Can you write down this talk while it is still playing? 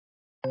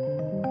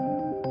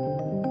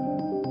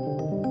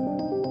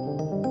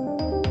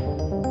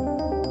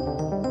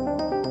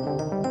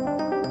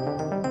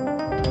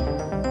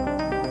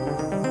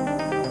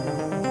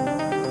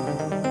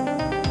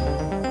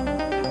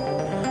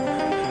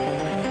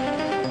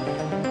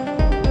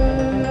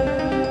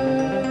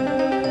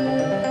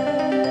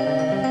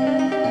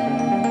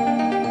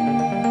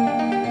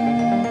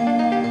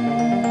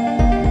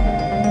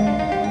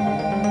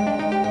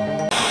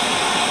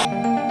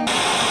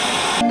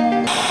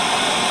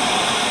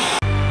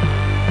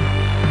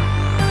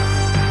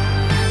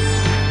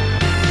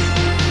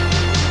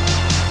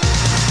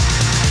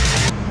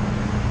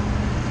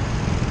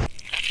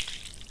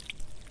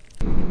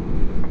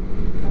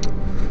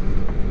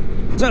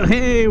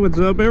Hey, what's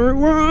up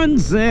everyone?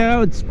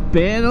 So it's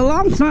been a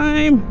long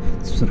time.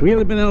 It's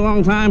really been a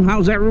long time.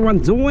 How's everyone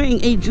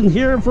doing? Agent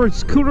here for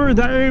Scooter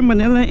Diary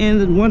Manila,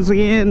 and once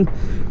again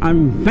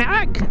I'm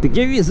back to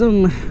give you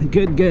some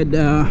good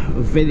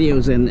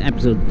videos and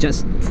episodes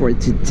just for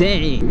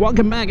today.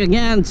 Welcome back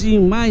again to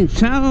my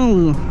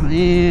channel,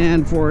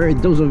 and for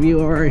those of you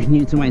who are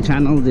new to my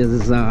channel, this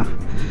is an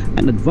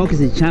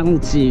advocacy channel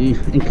to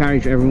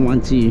encourage everyone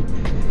to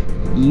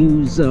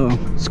use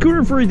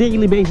scooter for a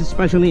daily basis,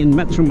 especially in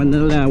Metro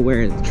Manila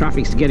where the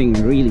traffic's getting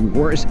really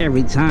worse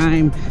every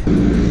time.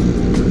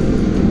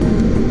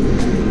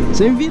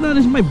 So if you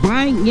notice my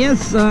bike,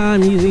 yes,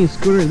 I'm using a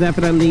scooter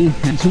definitely.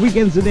 It's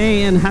weekend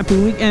today, and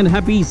happy weekend,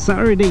 happy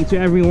Saturday to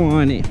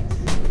everyone.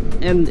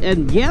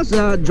 And yes,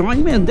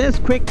 join me on this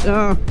quick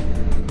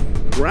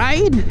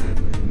ride.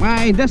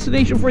 My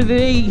destination for the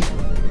day,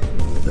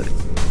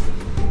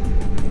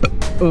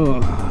 oh,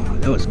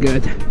 that was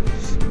good.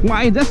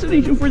 My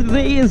destination for the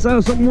day is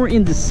somewhere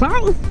in the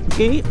south,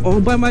 okay, all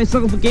by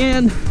myself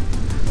again.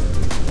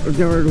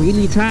 There are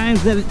really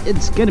times that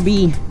it's gonna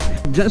be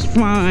just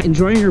fun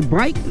enjoying your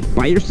bike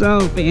by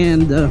yourself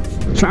and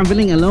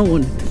traveling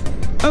alone.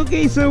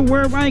 Okay, so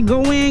where am I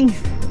going?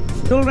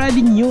 You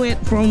already knew it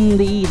from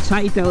the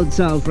title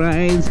itself,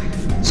 right?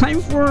 Time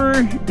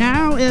for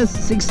now is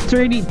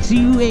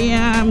 6:32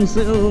 a.m.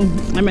 so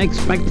I'm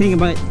expecting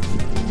about,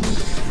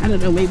 I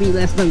don't know, maybe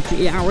less than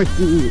 3 hours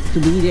to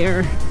be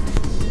there.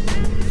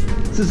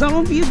 So some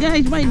of you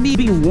guys might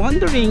be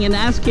wondering and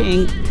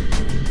asking,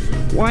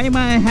 why am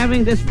I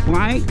having this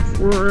bike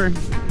for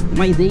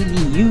my daily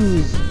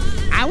use?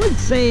 I would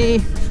say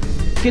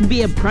it could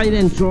be a pride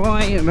and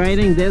joy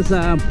riding this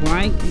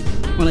bike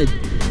on a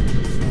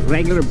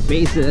regular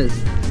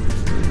basis.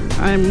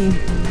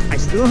 I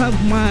still have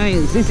my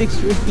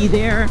Z650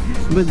 there,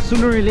 but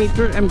sooner or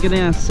later I'm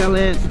gonna sell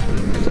it.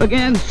 So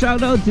again,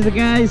 shout out to the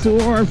guys who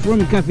are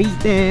from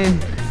Cavite.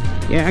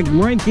 Yeah, good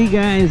morning to you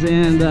guys,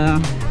 and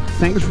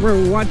thanks for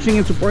watching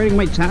and supporting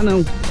my channel.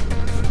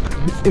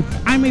 If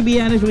I may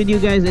be honest with you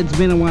guys, it's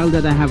been a while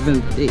that I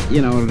haven't,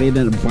 you know,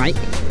 ridden a bike.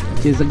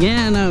 Because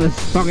again, I was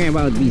talking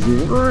about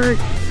busy work,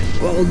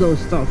 all those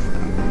stuff.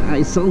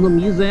 I seldom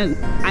use it.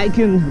 I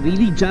can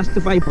really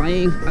justify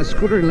buying a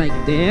scooter like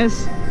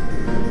this.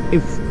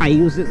 If I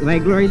use it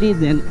regularly,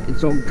 then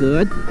it's all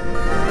good.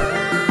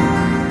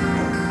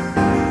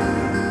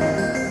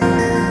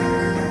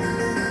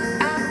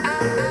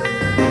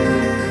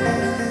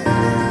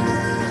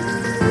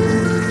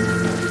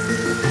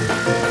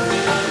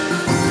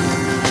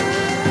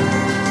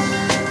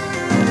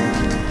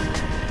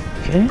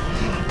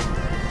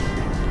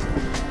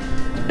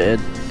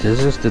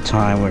 This is the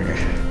time where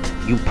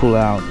you pull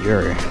out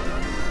your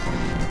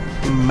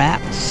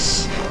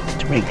maps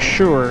to make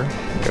sure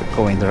you're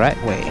going the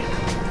right way.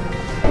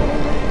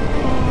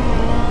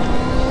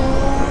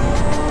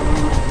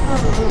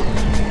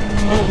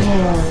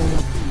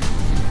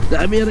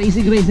 Dami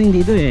racing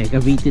dito eh,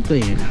 Cavite to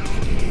eh.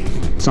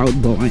 South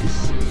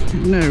boys.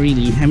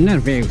 I'm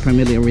not very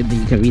familiar with the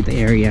Cavite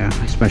area,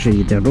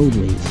 especially the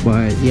roadways,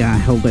 but yeah, I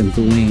hope I'm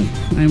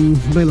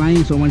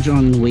relying so much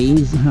on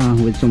Waze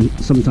with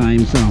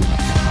sometimes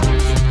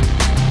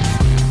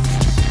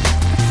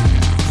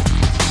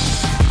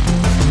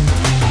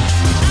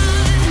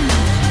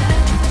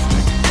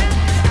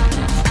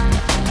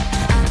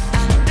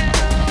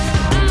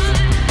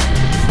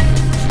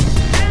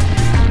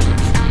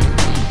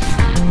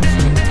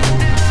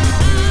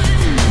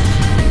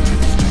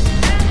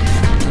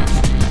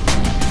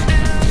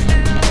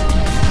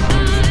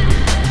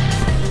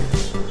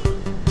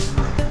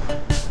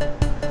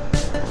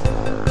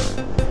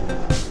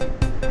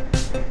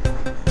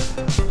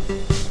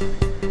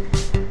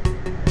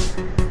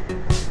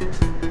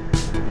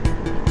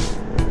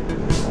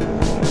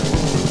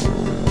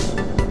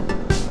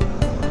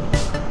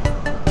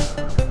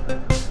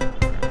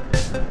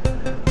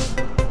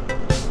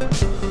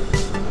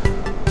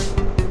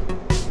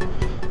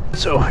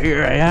So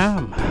here I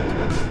am.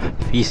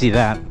 If you see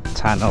that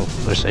tunnel,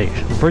 there's a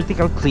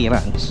vertical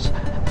clearance.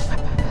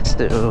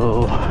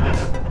 So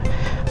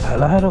a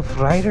lot of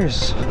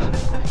riders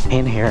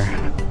in here,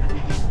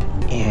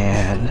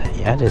 and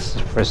yeah, this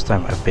is the first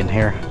time I've been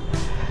here.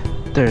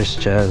 There's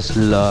just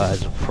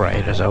lots of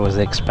riders. I was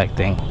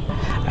expecting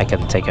I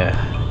can take a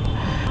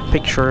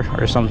picture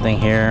or something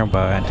here,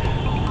 but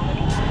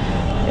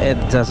it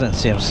doesn't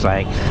seem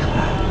like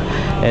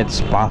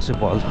it's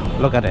possible.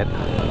 Look at it.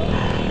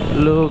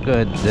 Look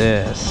at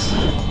this.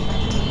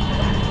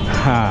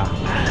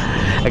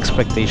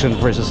 Expectation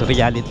versus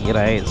reality,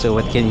 right? So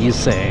what can you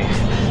say?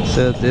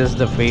 So this is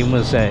the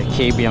famous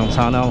Kaybiang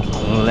Tunnel.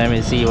 Let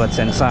me see what's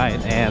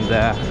inside and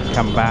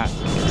come back.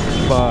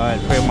 But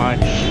pretty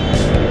much,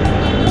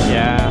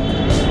 yeah.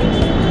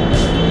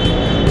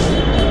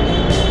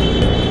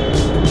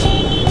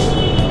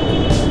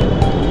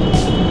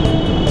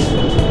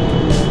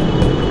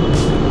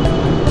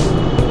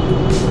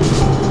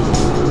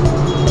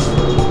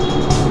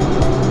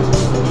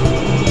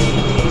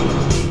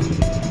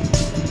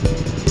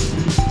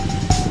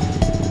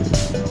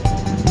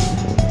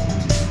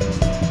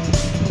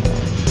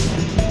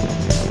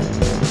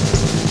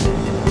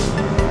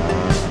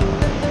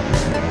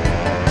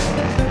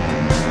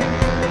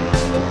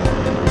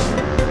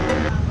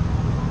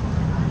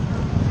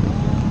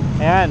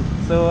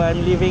 So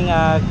I'm leaving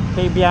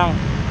Kaybiang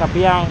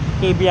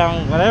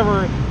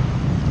whatever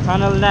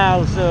tunnel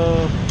now.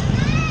 So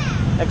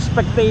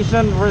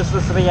expectation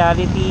versus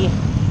reality,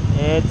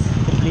 it's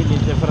completely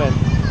different.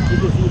 You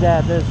can see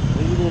that there's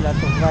really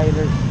lots of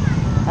riders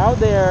out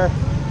there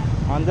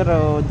on the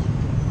road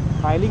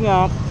piling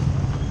up.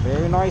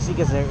 Very noisy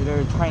because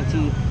they're trying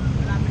to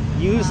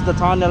use the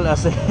tunnel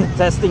as a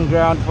testing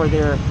ground for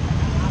their,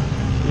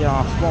 you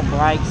know, small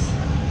bikes.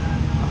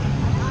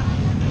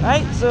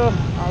 Right, so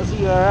I'll see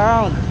you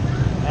around.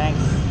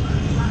 Thanks.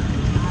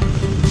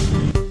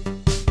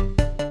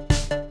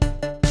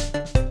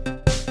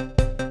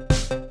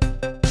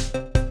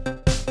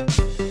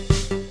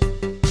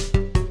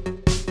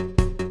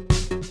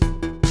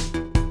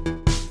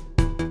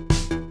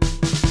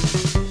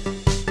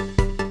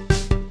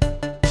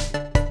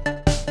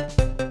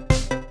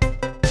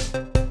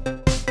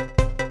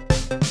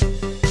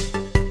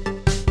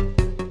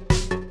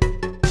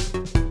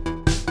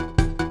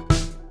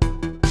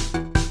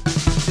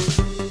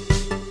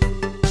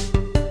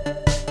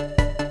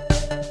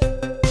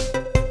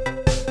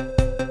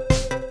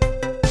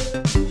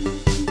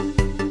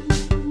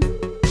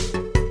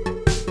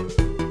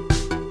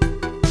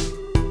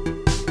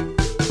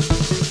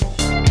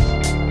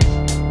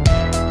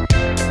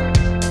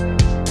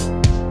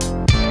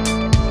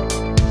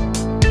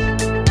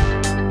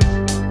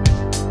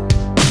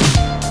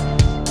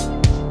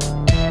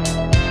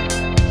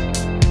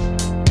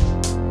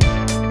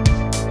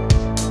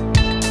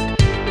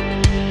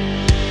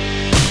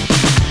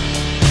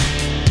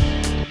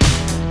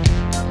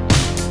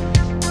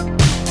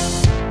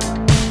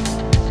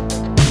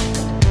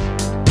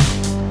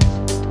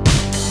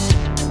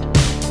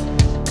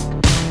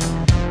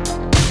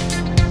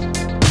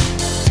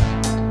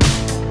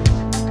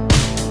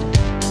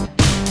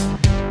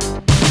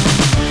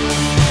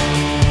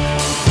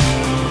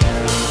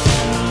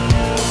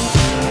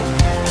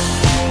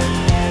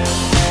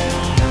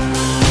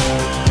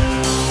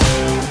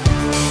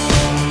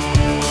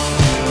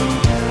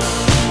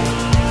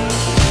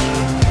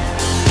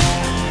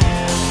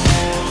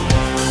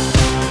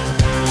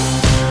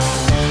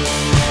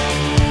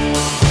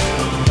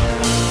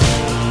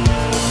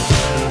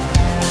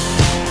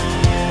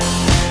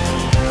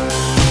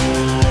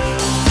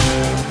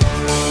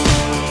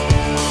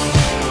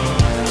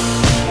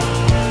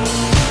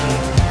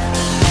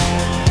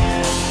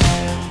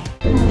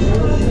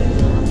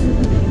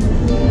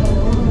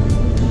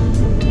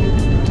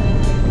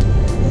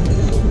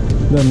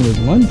 Done with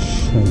lunch.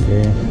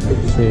 Okay,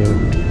 so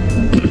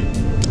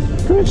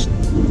pretty much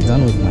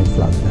done with my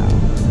vlog now.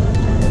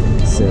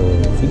 So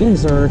if you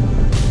guys are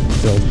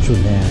still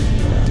tuned in,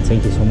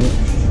 thank you so much.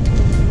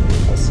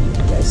 I'll see you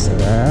guys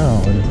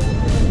around.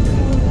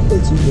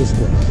 Let's see this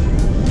way.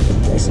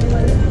 Guys,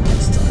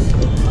 next time.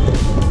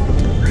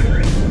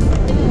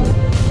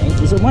 Thank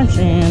you so much,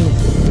 and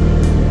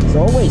as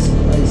always,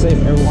 stay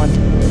safe, everyone.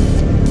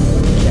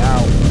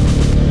 Ciao.